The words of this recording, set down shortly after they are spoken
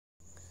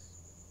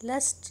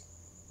Let's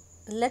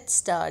let's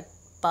start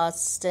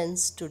past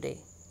tense today.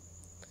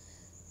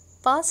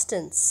 Past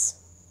tense.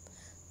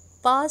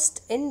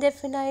 Past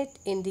indefinite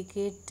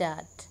indicate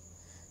that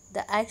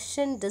the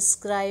action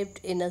described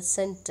in a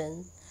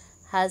sentence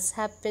has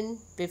happened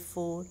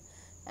before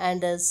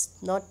and is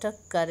not a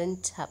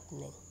current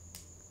happening.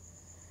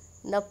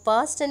 Now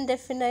past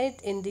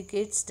indefinite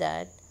indicates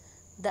that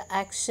the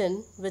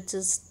action which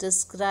is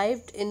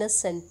described in a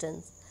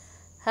sentence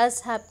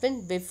has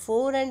happened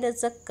before and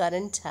is a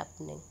current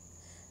happening.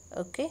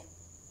 Okay.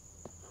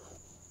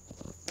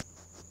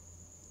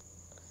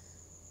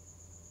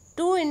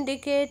 To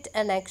indicate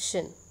an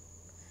action.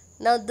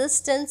 Now this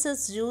tense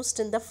is used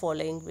in the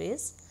following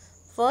ways.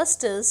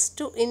 First is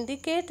to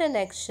indicate an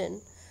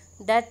action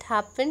that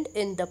happened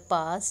in the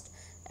past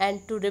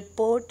and to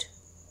report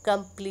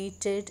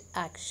completed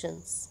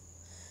actions.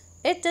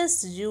 It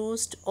is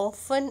used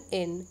often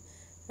in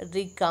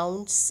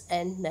recounts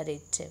and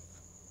narrative.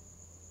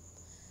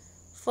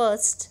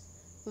 First,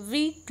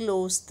 we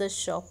closed the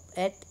shop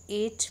at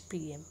 8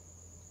 p.m.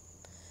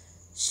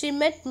 She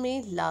met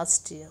me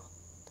last year.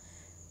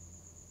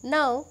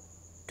 Now,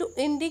 to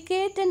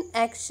indicate an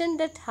action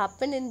that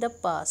happened in the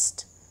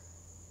past,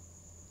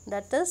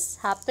 that is,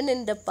 happened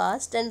in the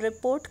past and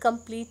report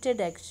completed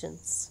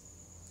actions.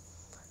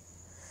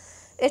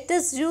 It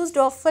is used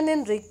often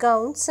in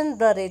recounts and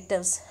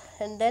narratives,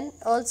 and then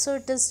also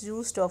it is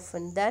used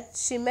often that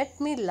she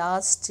met me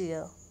last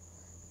year.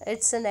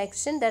 It's an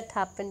action that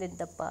happened in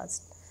the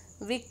past.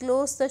 We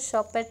closed the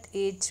shop at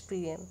 8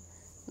 p.m.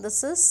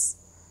 This is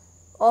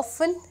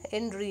often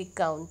in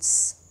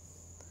recounts.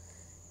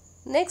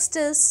 Next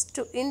is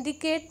to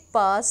indicate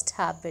past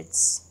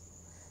habits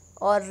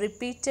or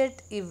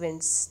repeated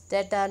events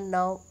that are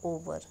now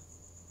over.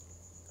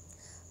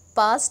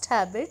 Past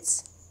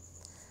habits,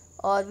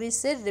 or we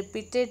say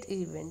repeated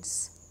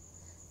events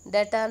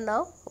that are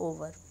now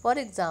over. For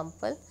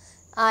example,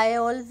 I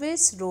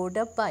always rode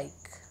a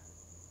bike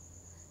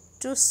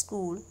to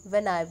school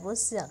when I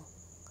was young.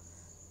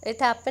 It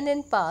happened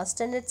in past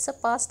and it's a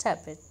past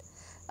habit.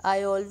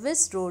 I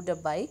always rode a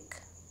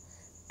bike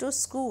to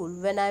school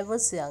when I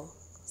was young.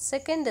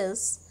 Second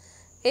is,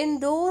 in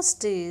those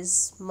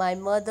days my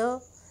mother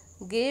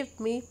gave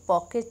me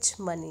pocket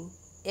money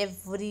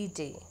every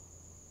day.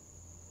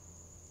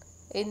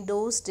 In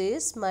those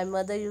days my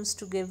mother used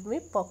to give me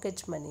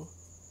pocket money.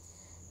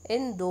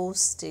 In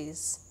those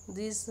days.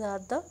 These are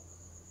the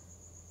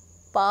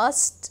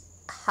past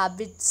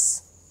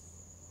habits.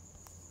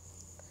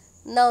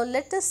 Now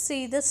let us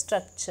see the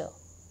structure.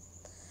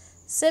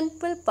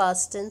 Simple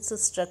past tense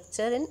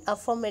structure in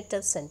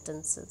affirmative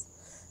sentences.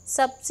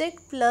 Subject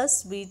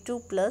plus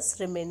V2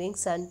 plus remaining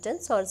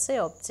sentence or say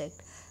object.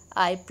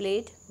 I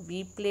played,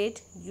 we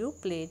played, you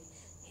played,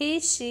 he,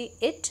 she,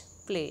 it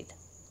played.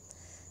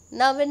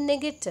 Now in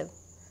negative.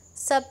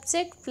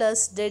 Subject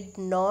plus did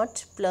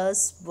not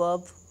plus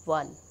verb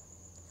 1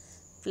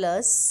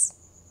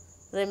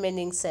 plus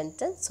remaining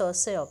sentence or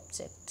say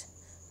object.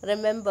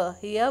 Remember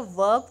here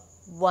verb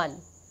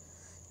 1.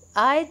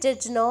 I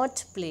did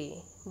not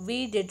play.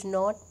 We did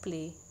not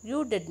play.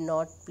 You did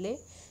not play.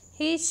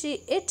 He,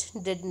 she, it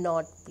did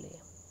not play.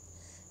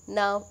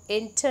 Now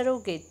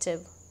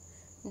interrogative.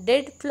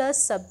 Did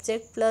plus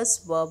subject plus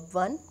verb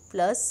 1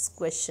 plus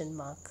question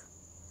mark.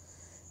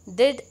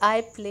 Did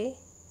I play?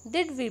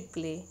 Did we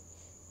play?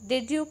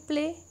 Did you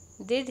play?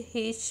 Did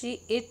he,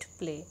 she, it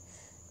play?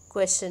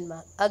 Question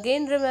mark.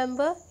 Again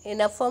remember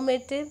in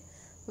affirmative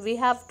we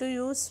have to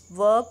use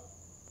verb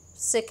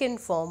second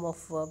form of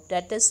verb,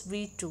 that is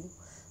V2.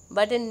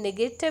 But in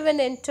negative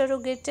and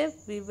interrogative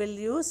we will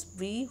use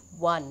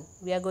V1.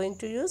 We are going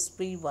to use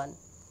V1.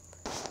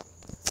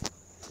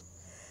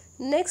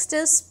 Next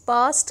is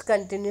past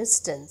continuous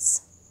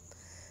tense.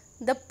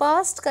 The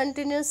past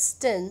continuous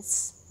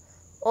tense,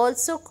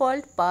 also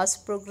called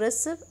past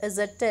progressive, is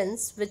a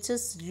tense which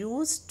is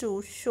used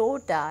to show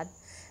that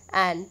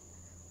an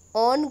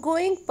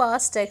ongoing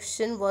past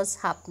action was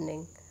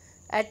happening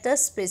at a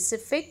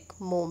specific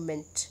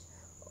moment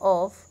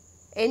of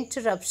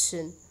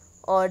interruption,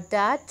 or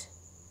that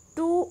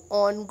two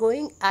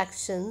ongoing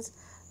actions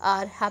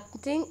are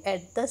happening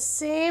at the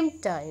same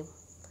time.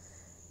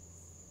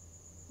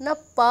 Now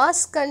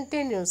past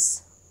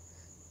continuous,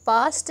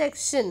 past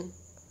action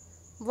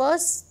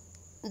was,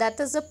 that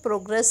is a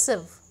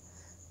progressive,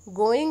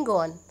 going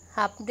on,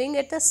 happening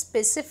at a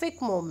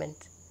specific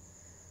moment.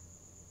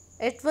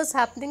 It was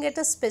happening at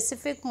a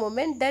specific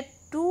moment that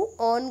two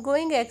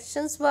ongoing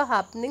actions were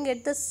happening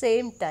at the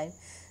same time.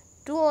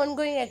 Two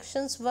ongoing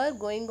actions were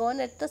going on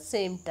at the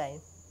same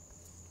time.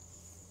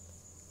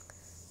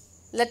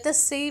 Let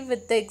us see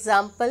with the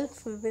example,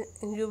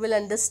 you will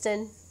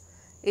understand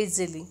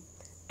easily.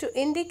 To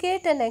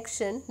indicate an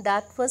action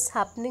that was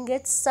happening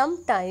at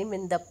some time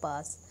in the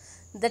past,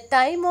 the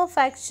time of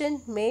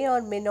action may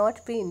or may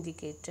not be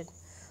indicated.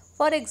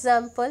 For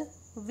example,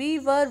 we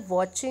were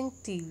watching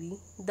TV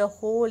the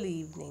whole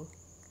evening.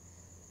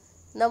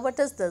 Now what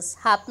is this?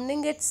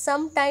 Happening at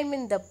some time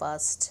in the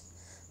past.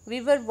 We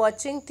were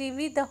watching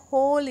TV the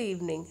whole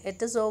evening.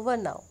 It is over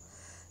now.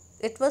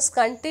 it was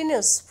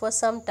continuous for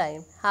some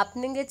time,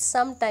 happening at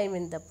some time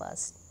in the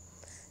past.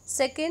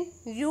 Second,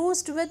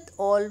 used with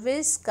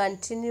always,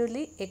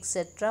 continually,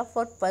 etc.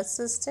 for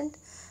persistent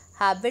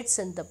habits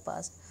in the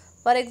past.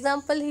 For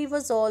example, he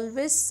was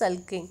always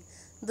sulking.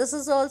 This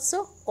is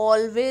also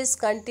always,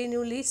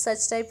 continually,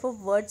 such type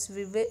of words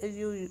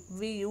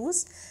we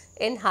use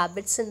in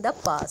habits in the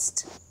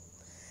past.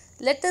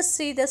 Let us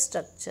see the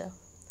structure.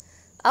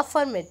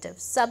 Affirmative.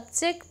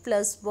 Subject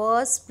plus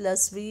was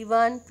plus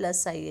V1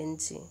 plus ing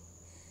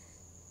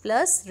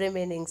plus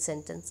remaining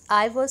sentence.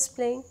 I was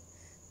playing.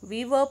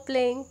 We were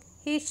playing.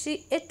 He,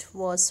 she, it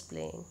was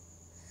playing.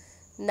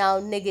 Now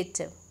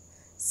negative.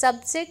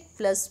 Subject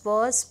plus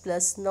was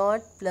plus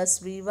not plus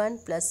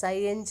V1 plus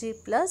ing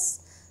plus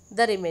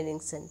the remaining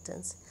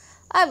sentence.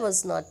 I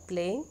was not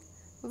playing.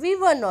 We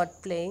were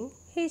not playing.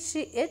 He,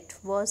 she, it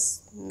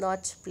was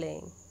not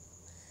playing.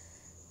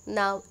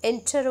 Now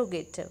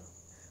interrogative.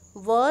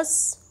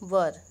 Was,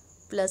 were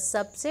plus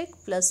subject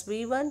plus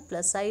V1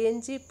 plus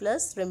ing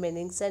plus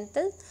remaining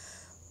sentence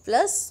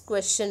plus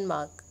question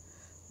mark.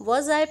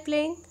 Was I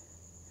playing?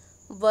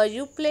 Were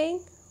you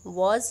playing?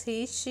 Was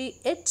he, she,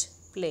 it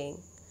playing?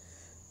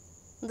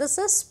 This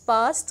is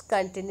past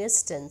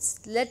continuous tense.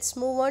 Let's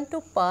move on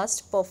to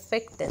past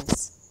perfect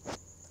tense.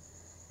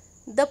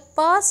 The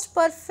past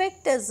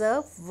perfect is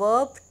a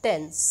verb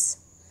tense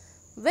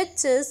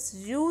which is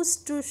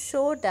used to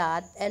show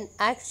that an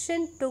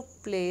action took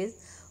place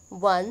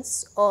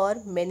once or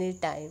many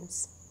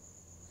times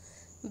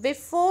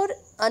before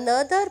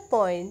another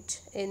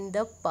point in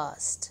the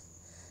past.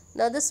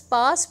 Now this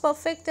past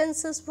perfect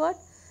tense is what?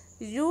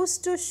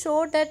 Used to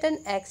show that an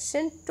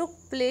action took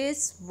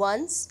place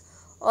once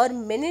or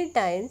many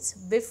times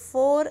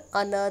before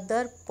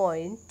another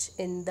point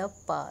in the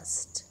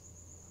past.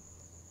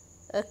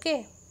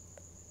 Okay.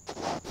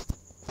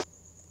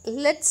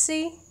 Let's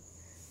see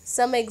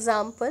some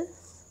example.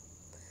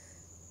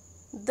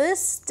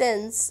 This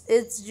tense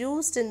is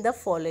used in the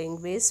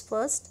following ways.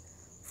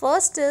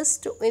 First is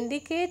to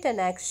indicate an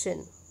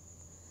action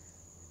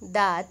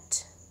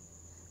that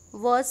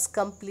was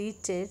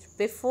completed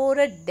before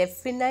a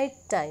definite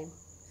time.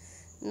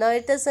 Now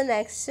it is an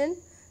action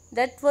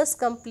that was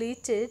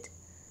completed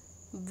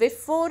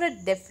before a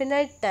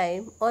definite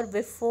time or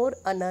before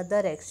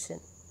another action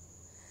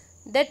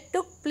that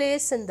took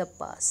place in the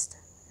past,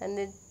 and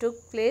it took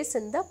place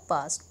in the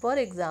past. For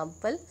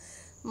example,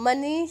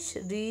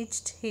 Manish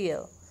reached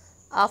here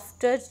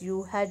after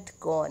you had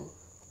gone.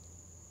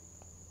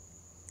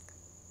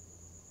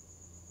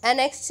 An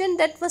action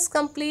that was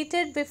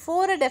completed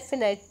before a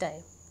definite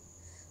time,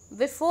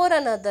 before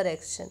another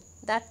action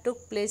that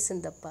took place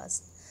in the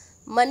past.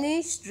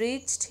 Manish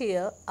reached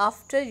here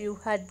after you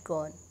had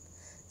gone.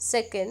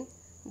 Second,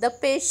 the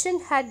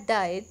patient had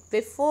died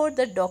before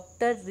the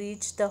doctor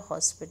reached the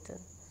hospital.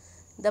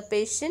 The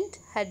patient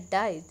had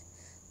died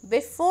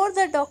before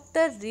the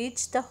doctor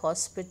reached the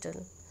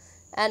hospital.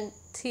 And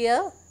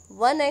here,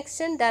 one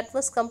action that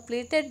was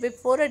completed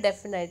before a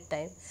definite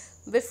time,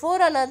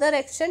 before another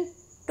action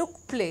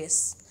took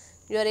place.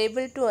 You are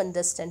able to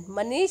understand.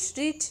 Manish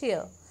reached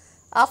here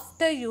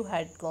after you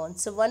had gone.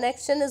 So one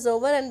action is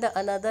over and the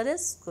another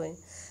is going.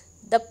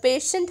 The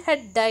patient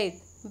had died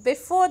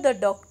before the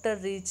doctor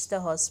reached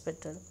the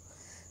hospital.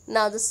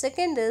 Now the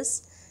second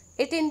is,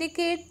 it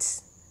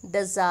indicates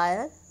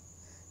desire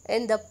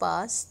in the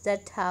past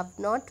that have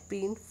not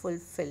been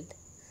fulfilled.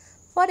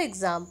 For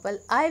example,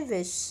 I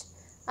wish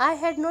I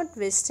had not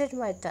wasted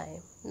my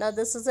time. Now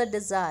this is a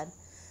desire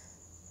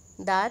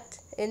that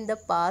in the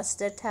past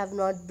that have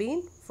not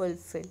been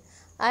fulfilled.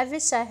 I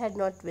wish I had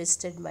not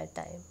wasted my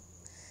time.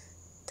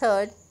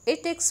 Third,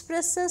 it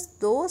expresses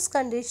those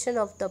conditions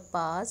of the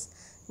past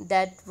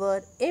that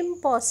were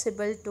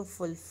impossible to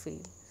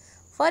fulfill.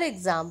 For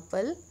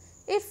example,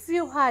 if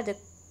you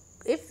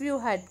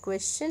had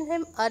questioned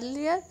him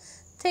earlier,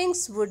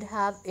 things would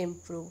have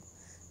improved.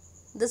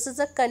 This is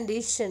a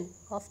condition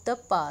of the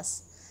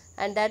past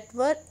and that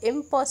were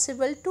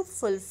impossible to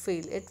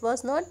fulfill. It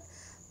was not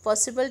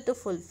possible to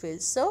fulfill.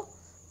 So,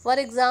 for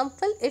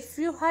example, if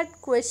you had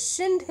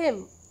questioned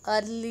him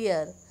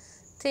earlier,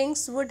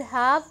 things would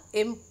have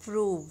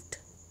improved.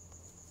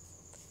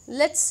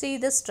 Let's see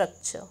the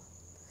structure.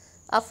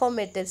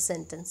 Affirmative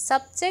sentence.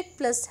 Subject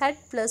plus had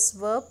plus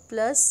verb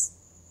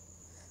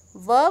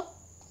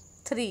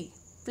 3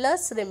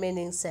 plus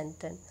remaining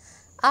sentence.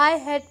 I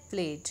had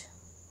played.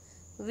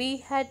 We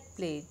had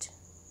played.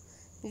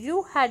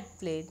 You had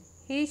played.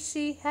 He,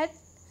 she,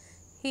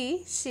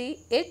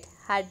 it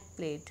had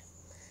played.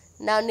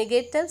 Now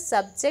negative.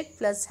 Subject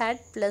plus had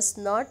plus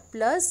not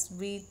plus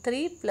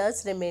V3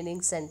 plus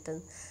remaining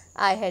sentence.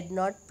 I had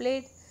not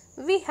played.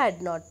 We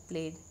had not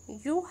played.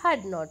 You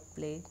had not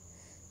played.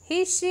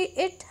 He, she,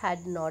 it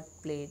had not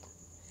played.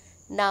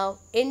 Now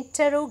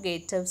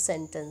interrogative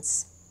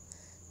sentence.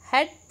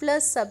 Had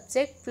plus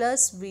subject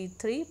plus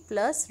V3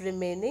 plus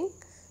remaining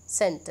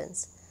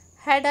sentence.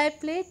 Had I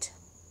played?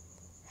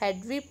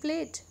 Had we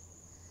played?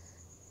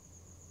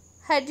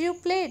 Had you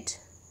played?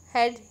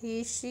 Had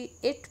he, she,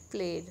 it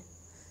played?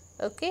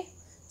 Okay.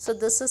 So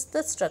this is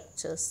the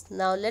structures.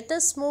 Now let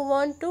us move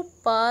on to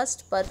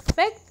past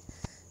perfect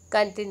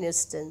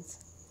continuous tense.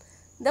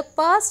 The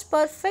past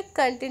perfect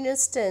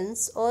continuous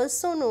tense,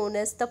 also known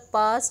as the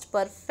past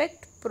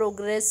perfect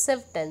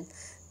progressive tense.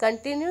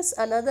 Continuous,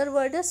 another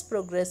word is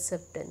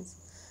progressive tense.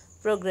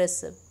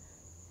 Progressive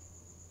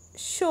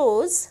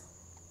shows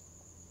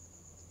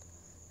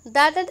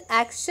that an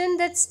action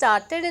that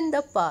started in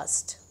the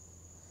past,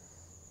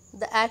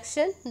 the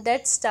action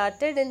that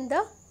started in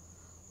the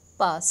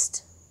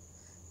past,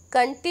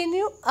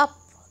 continue up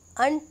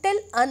until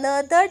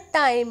another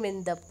time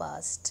in the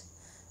past.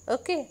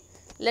 Okay,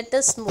 let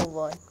us move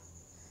on.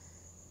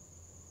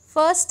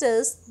 First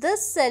is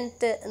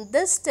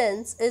this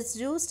tense is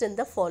used in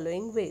the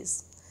following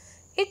ways.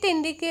 It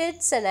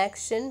indicates an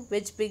action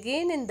which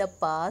began in the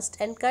past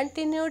and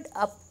continued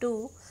up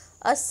to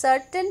a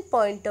certain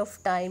point of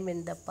time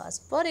in the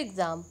past. For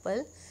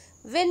example,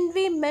 when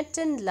we met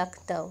in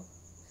Lucknow,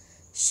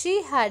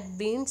 she had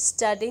been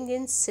studying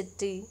in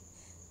City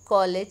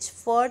College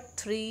for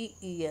 3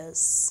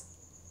 years.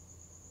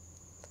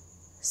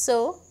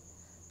 So,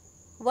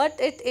 what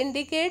it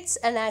indicates,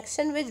 an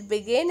action which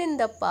began in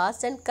the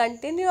past and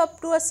continue up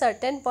to a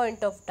certain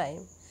point of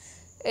time.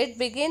 It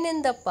began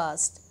in the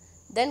past,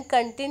 then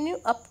continue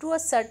up to a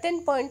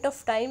certain point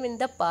of time in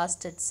the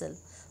past itself.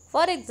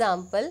 For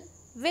example,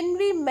 when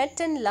we met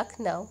in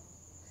Lucknow,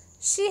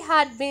 she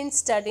had been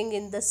studying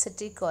in the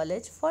City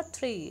College for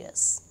 3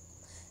 years.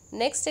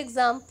 Next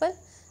example,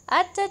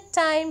 at that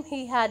time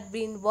he had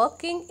been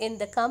working in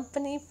the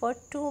company for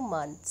 2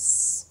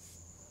 months.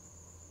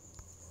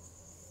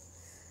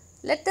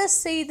 Let us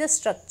see the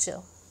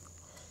structure.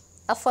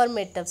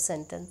 Affirmative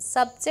sentence.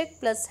 Subject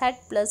plus had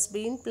plus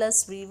been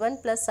plus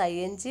V1 plus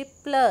ing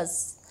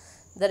plus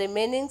the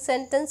remaining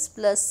sentence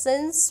plus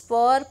since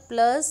for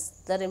plus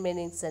the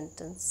remaining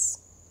sentence.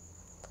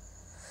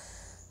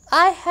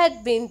 I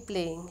had been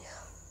playing.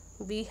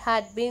 We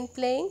had been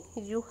playing.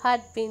 You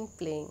had been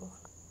playing.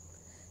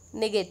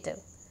 Negative.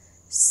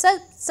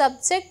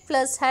 Subject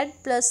plus had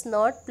plus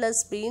not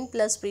plus been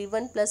plus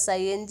V1 plus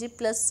ing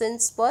plus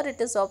since for.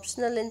 It is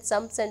optional. In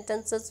some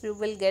sentences you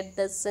will get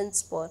the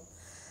since for.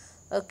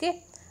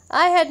 Okay.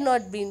 I had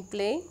not been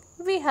playing.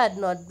 We had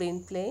not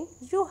been playing.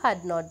 You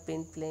had not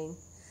been playing.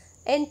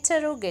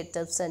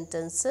 Interrogative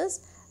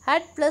sentences.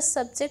 Had plus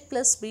subject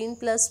plus been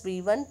plus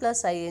V1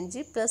 plus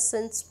ing plus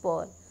since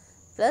for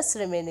plus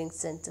remaining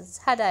sentence.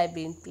 Had I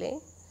been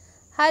playing?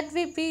 Had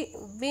we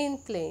been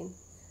playing?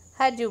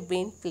 Had you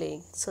been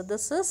playing? So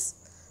this is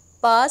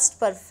past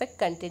perfect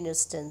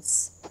continuous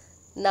tense.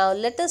 Now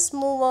let us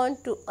move on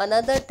to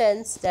another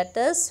tense, that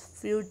is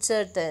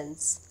future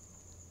tense.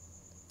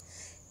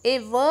 A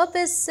verb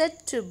is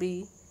said to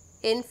be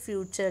in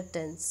future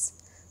tense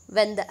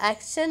when the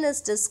action is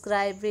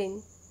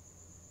describing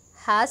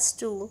has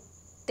to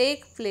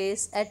take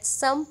place at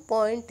some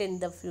point in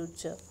the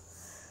future.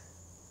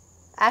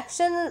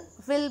 Action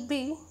will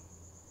be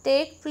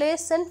take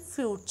place in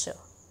future.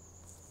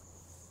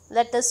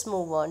 Let us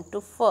move on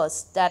to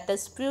first, that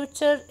is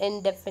future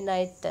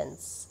indefinite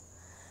tense.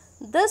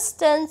 This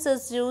tense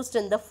is used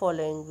in the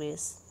following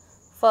ways.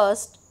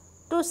 First,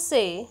 to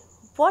say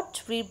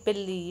what we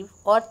believe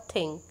or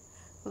think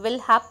will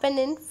happen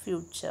in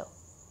future.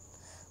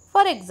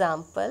 For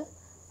example,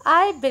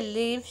 I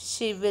believe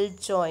she will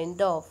join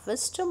the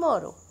office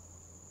tomorrow.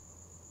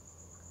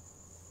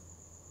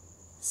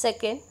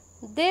 Second,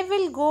 they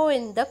will go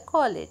to the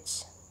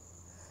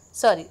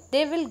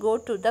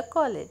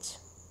college.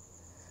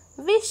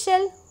 We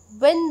shall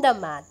win the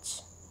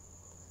match.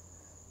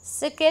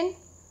 Second,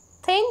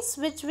 things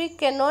which we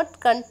cannot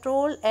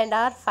control and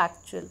are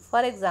factual.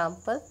 For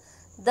example,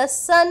 the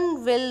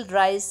sun will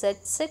rise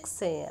at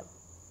 6 a.m.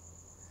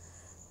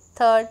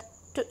 Third,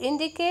 to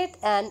indicate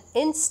an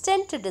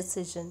instant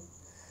decision.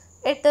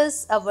 It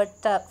is our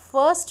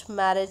first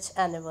marriage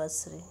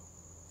anniversary.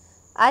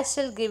 I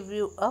shall give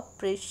you a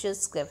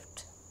precious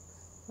gift.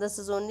 This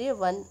is only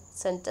one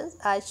sentence.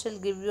 I shall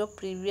give you a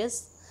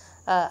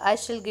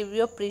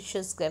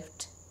precious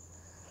gift.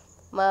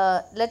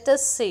 Let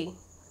us see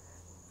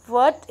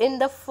what in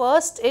the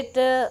first it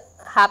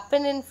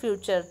happen in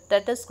future,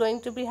 that is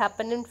going to be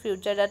happen in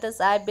future, that is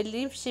I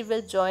believe she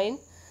will join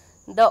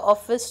the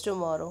office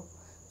tomorrow.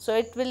 So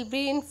it will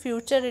be in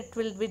future, it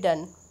will be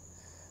done.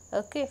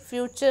 Okay,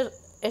 future,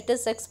 it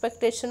is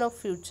expectation of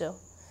future.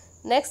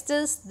 Next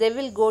is they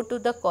will go to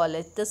the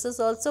college. This is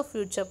also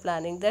future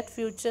planning, that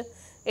future,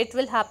 it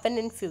will happen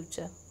in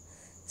future.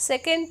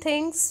 Second,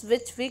 things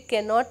which we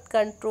cannot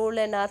control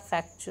and are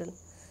factual.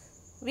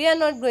 We are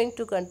not going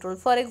to control.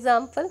 For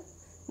example,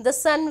 the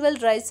sun will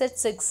rise at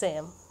 6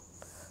 a.m.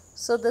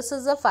 So this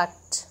is a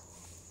fact.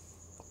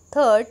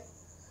 Third,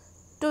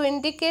 to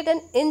indicate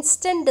an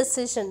instant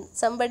decision.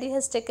 Somebody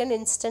has taken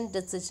instant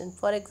decision.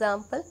 For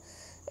example,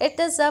 it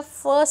is our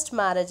first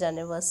marriage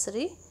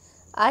anniversary.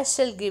 I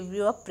shall give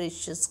you a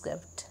precious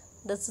gift.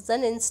 This is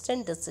an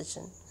instant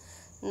decision.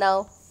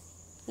 Now,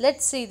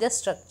 let's see the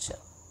structure.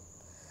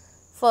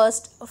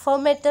 First,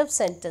 affirmative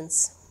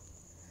sentence.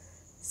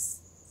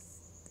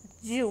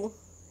 You,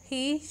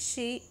 he,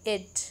 she,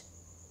 it.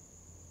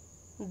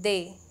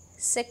 they,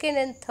 second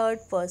and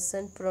third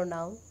person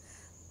pronoun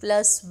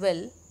plus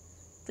will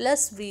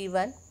plus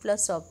V1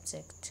 plus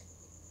object.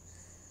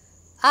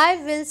 I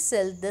will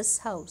sell this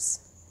house.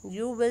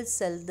 You will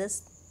sell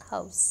this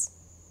house.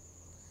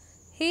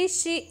 He,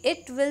 she,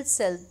 it will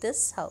sell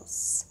this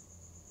house.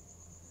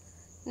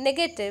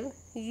 Negative,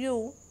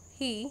 you,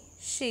 he,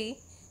 she,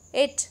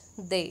 it,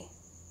 they.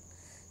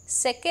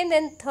 Second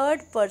and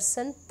third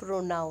person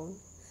pronoun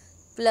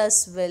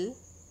plus will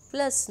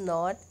plus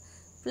not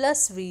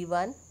plus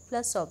V1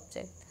 plus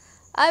object.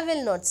 I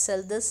will not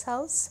sell this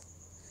house.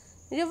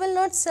 You will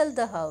not sell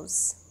the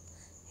house.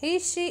 He,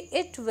 she,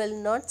 it will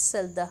not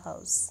sell the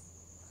house.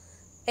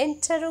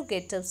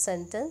 Interrogative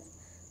sentence.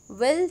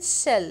 Will,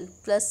 shall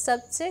plus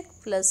subject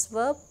plus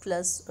verb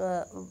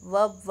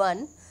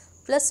 1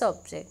 plus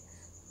object.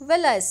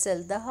 Will I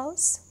sell the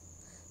house?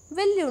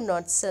 Will you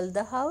not sell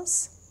the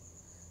house?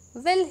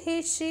 Will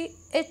he, she,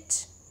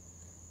 it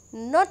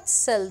not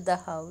sell the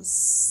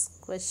house?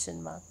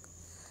 Question mark.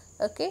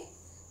 Okay.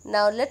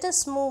 Now let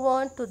us move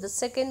on to the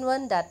second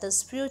one, that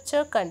is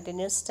future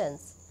continuous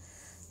tense.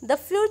 The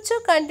future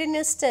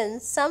continuous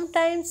tense,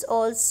 sometimes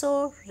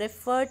also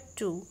referred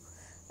to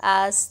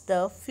as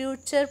the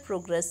future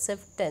progressive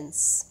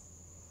tense,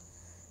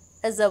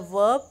 is a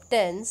verb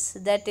tense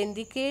that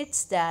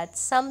indicates that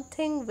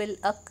something will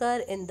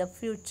occur in the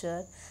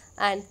future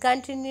and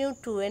continue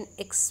to an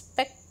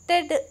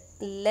expected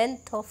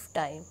length of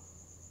time.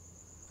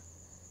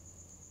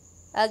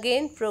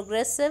 Again,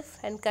 progressive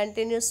and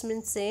continuous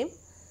means same.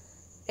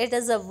 It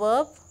is a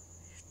verb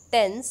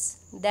tense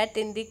that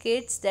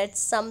indicates that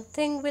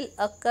something will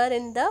occur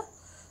in the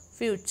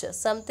future.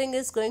 Something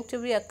is going to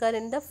be occur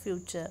in the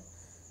future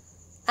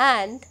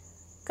and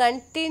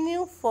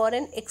continue for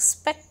an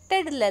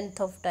expected length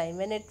of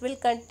time, and it will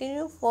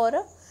continue for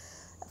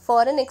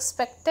an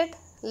expected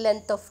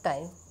length of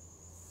time.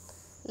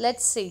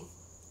 Let's see.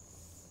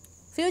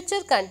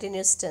 Future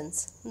continuous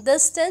tense.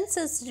 This tense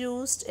is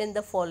used in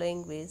the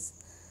following ways: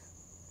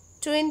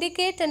 to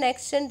indicate an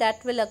action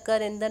that will occur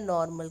in the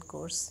normal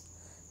course.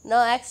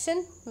 Now,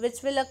 action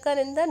which will occur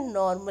in the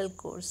normal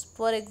course.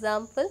 For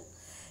example,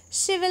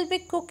 she will be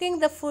cooking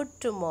the food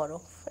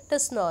tomorrow. It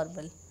is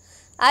normal.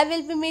 I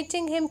will be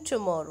meeting him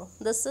tomorrow.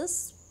 This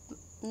is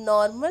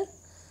normal.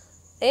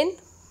 In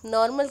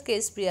normal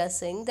case, we are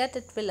saying that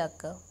it will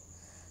occur.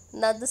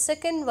 Now, the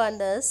second one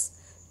is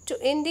to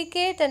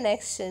indicate an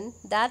action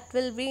that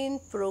will be in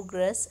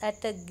progress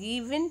at a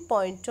given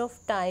point of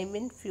time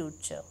in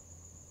future.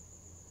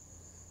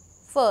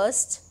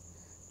 First,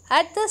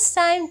 at this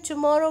time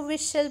tomorrow we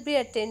shall be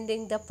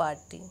attending the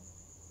party.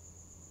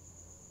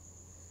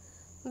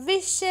 We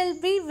shall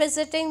be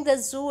visiting the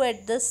zoo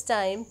at this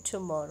time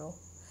tomorrow.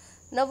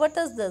 Now what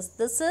is this?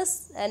 This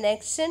is an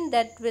action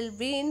that will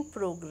be in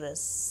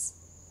progress.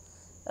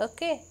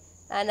 Okay,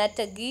 and at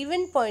a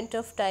given point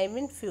of time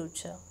in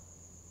future.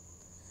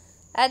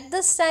 At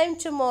this time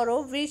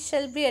tomorrow we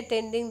shall be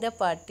attending the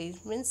party.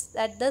 Means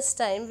at this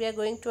time we are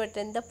going to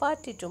attend the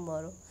party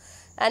tomorrow.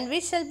 And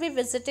we shall be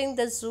visiting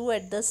the zoo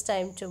at this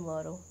time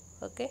tomorrow.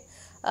 Okay.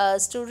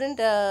 Student,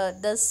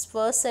 this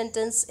first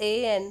sentence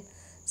A and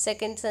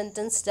second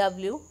sentence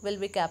W will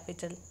be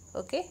capital.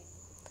 Okay.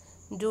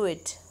 Do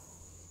it.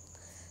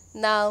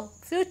 Now,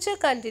 future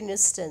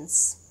continuous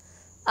tense.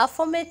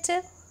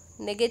 Affirmative,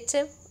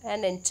 negative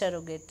and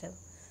interrogative.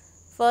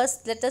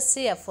 First, let us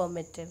see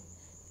affirmative.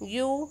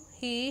 You,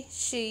 he,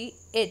 she,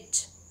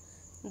 it,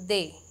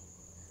 they.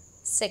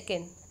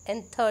 Second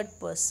and third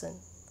person.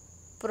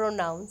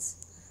 Pronouns.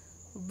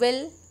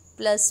 Will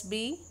plus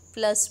be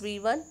plus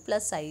V1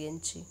 plus ing.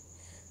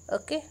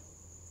 Okay.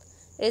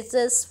 It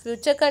is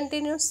future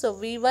continuous, so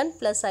V1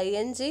 plus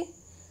ing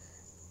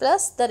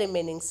plus the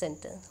remaining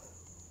sentence.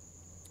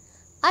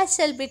 I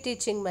shall be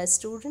teaching my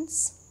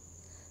students.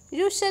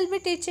 You shall be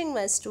teaching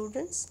my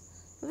students.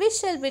 We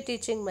shall be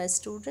teaching my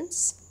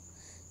students.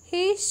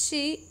 He,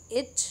 she,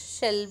 it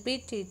shall be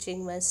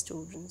teaching my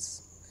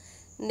students.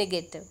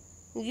 Negative.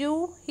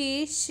 You,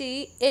 he,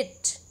 she,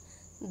 it,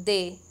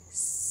 they.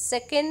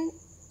 Second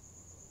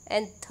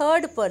and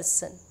third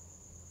person.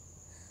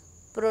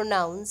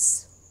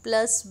 Pronouns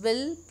plus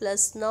will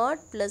plus not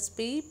plus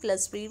be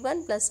plus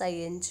V1 plus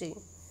ing.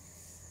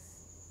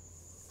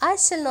 I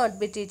shall not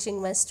be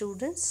teaching my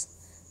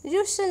students.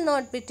 You shall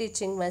not be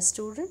teaching my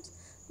students.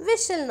 We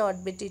shall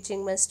not be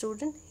teaching my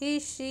student. He,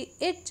 she,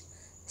 it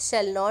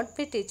shall not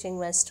be teaching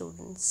my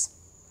students.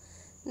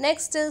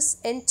 Next is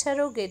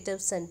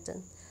interrogative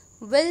sentence.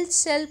 Will,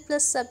 shall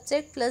plus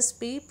subject plus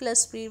be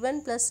plus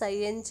V1 plus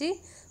ing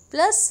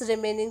plus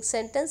remaining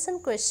sentence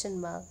and question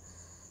mark.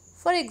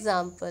 For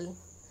example,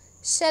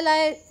 shall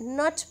I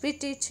not be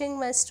teaching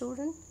my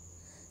student?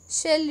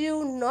 Shall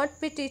you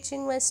not be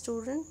teaching my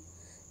student?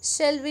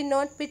 Shall we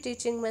not be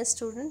teaching my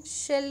student?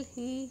 Shall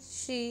he,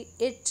 she,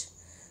 it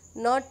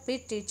not be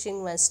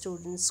teaching my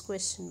students?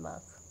 Question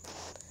mark.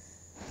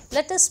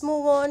 Let us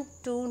move on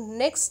to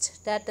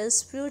next, that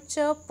is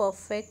future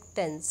perfect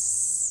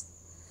tense.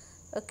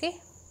 Okay.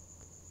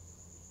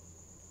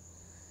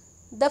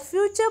 The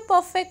future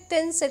perfect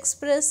tense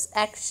express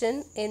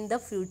action in the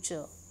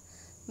future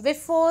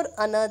before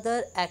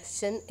another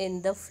action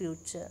in the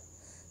future.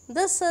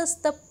 This is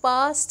the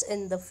past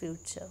in the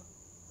future.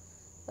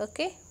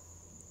 Okay.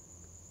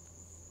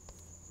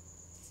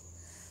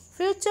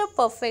 Future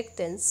perfect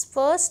tense.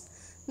 First,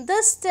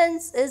 this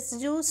tense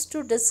is used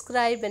to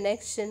describe an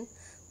action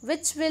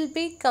which will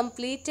be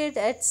completed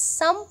at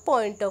some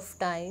point of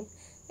time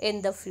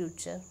in the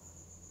future.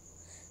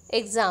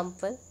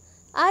 Example,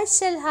 I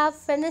shall have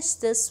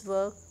finished this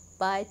work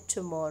by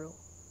tomorrow.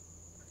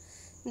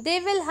 They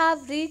will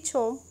have reached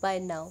home by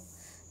now.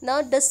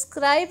 Now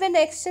describe an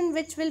action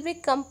which will be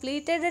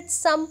completed at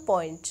some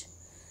point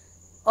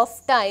of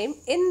time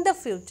in the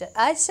future.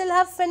 I shall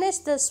have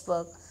finished this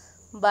work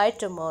by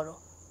tomorrow.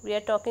 We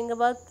are talking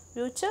about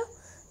future,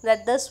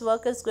 that this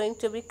work is going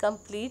to be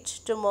complete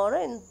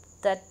tomorrow in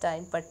that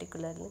time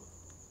particularly.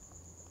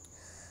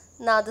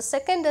 Now the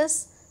second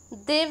is,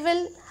 they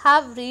will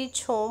have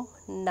reached home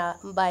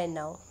by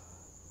now.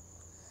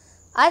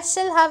 I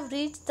shall have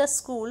reached the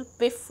school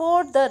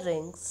before the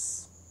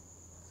rings.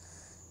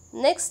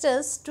 Next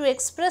is to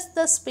express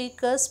the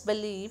speaker's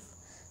belief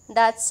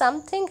that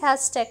something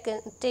has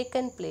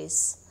taken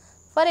place.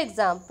 For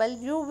example,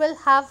 you will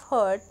have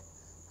heard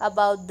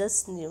about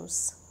this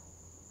news.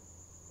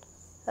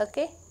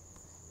 Okay.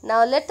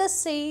 Now let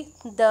us see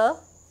the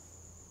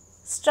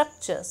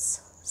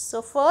structures.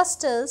 So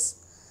first is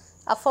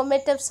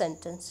affirmative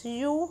sentence.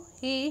 You,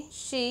 he,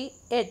 she,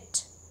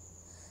 it,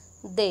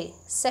 they.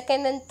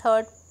 Second and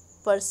third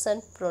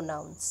person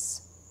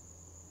pronouns.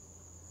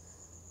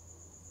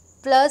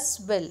 Plus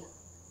will,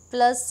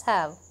 plus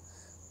have,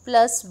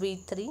 plus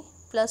V3,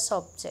 plus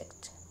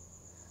object.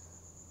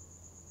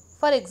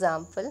 For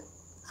example,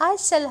 I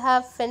shall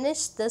have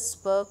finished this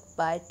work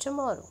by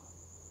tomorrow.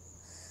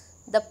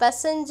 The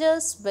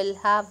passengers will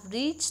have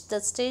reached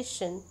the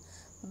station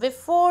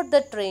before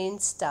the train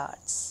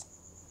starts.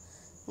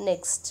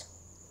 Next,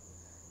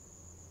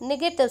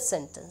 negative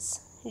sentence.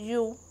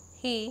 You,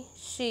 he,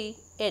 she,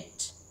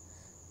 it,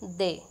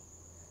 they.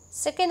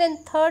 Second and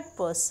third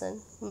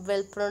person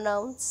will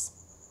pronouns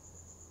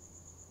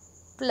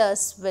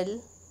plus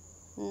will,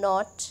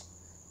 not,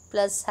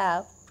 plus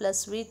have,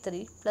 plus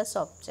V3, plus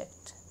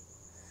object.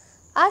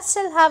 I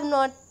shall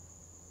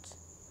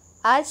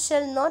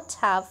not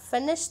have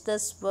finished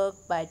this work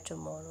by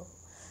tomorrow.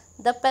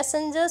 The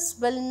passengers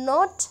will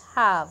not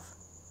have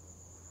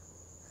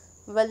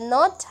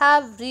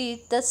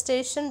reached the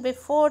station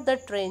before the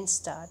train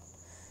start.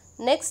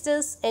 Next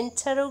is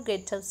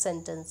interrogative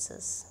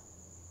sentences.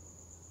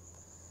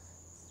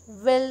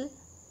 Will,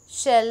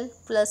 shall,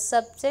 plus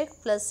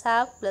subject, plus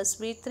have, plus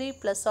V3,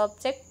 plus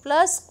object,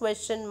 plus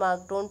question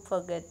mark. Don't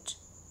forget.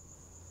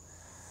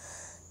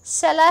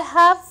 Shall I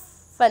have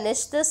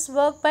finished this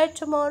work by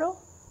tomorrow?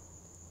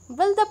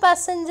 Will the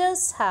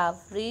passengers have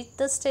reached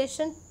the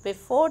station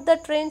before the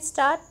train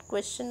start?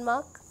 Question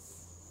mark.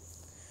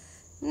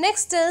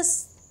 Next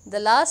is the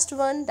last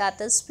one,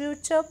 that is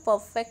future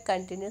perfect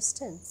continuous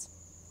tense.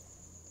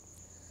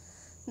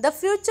 The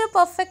future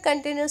perfect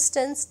continuous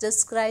tense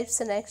describes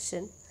an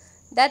action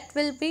that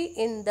will be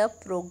in the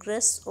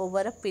progress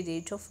over a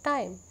period of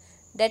time,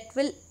 that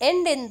will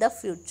end in the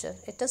future.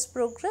 It is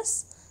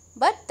progress,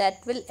 but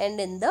that will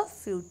end in the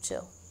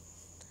future.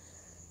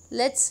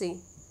 Let's see.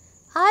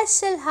 I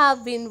shall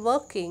have been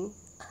working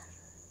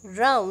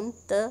round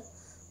the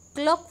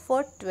clock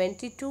for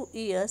 22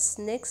 years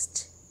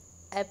next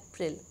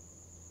April.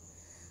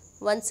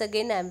 Once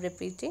again I am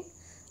repeating.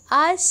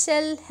 I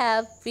shall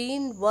have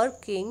been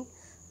working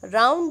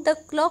round the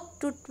clock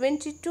to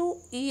 22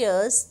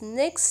 years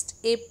next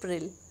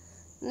April.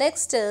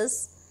 Next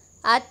is,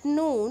 at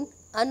noon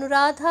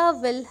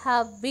Anuradha will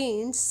have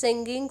been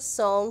singing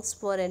songs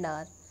for an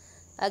hour.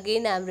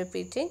 Again I am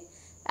repeating.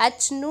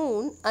 At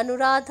noon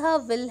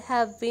Anuradha will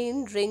have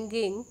been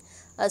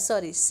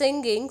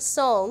singing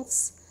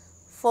songs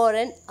for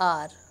an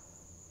hour.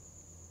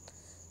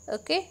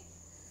 Okay.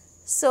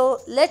 So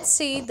let's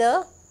see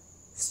the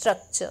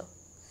structure.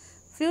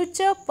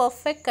 Future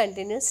perfect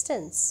continuous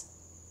tense.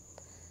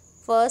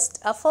 First,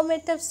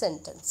 affirmative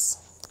sentence.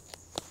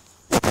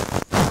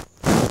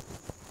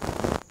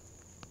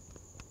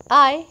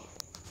 I,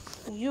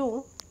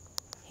 you,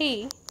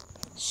 he,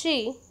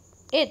 she,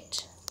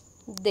 it,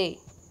 they,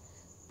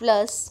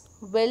 plus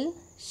will,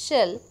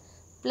 shall,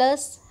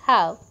 plus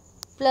have,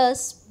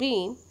 plus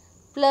been,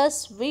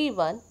 plus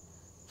V1,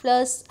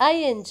 plus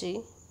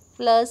ing,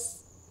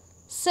 plus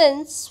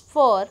since,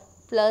 for,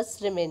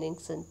 plus remaining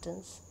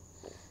sentence.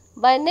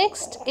 By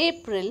next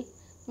April,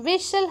 we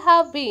shall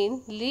have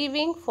been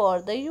leaving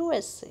for the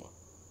USA.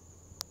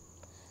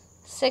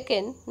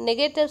 Second,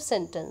 negative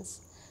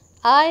sentence.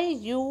 I,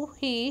 you,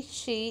 he,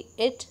 she,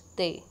 it,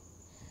 they,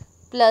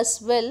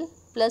 plus will,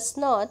 plus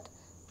not,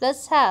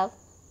 plus have,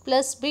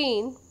 plus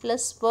been,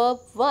 plus verb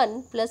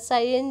 1, plus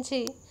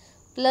ing,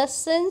 plus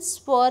since,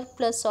 for,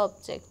 plus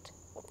object.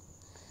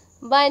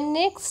 By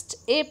next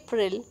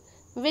April,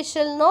 we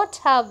shall not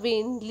have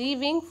been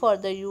leaving for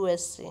the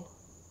USA.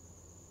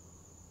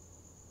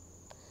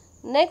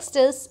 Next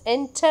is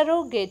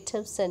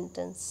interrogative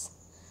sentence.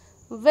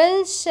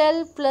 Will,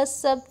 shall plus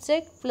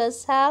subject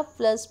plus have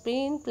plus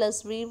been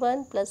plus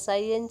V1 plus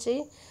ing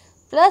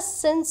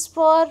plus since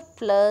for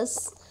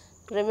plus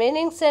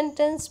remaining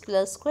sentence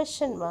plus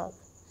question mark.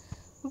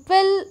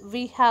 Will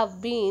we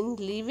have been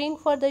leaving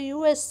for the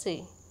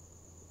USA?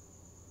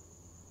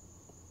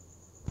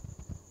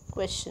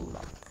 Question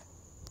mark.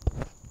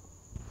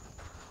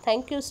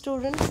 Thank you,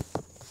 student.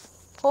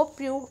 Hope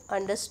you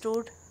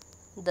understood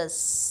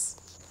this.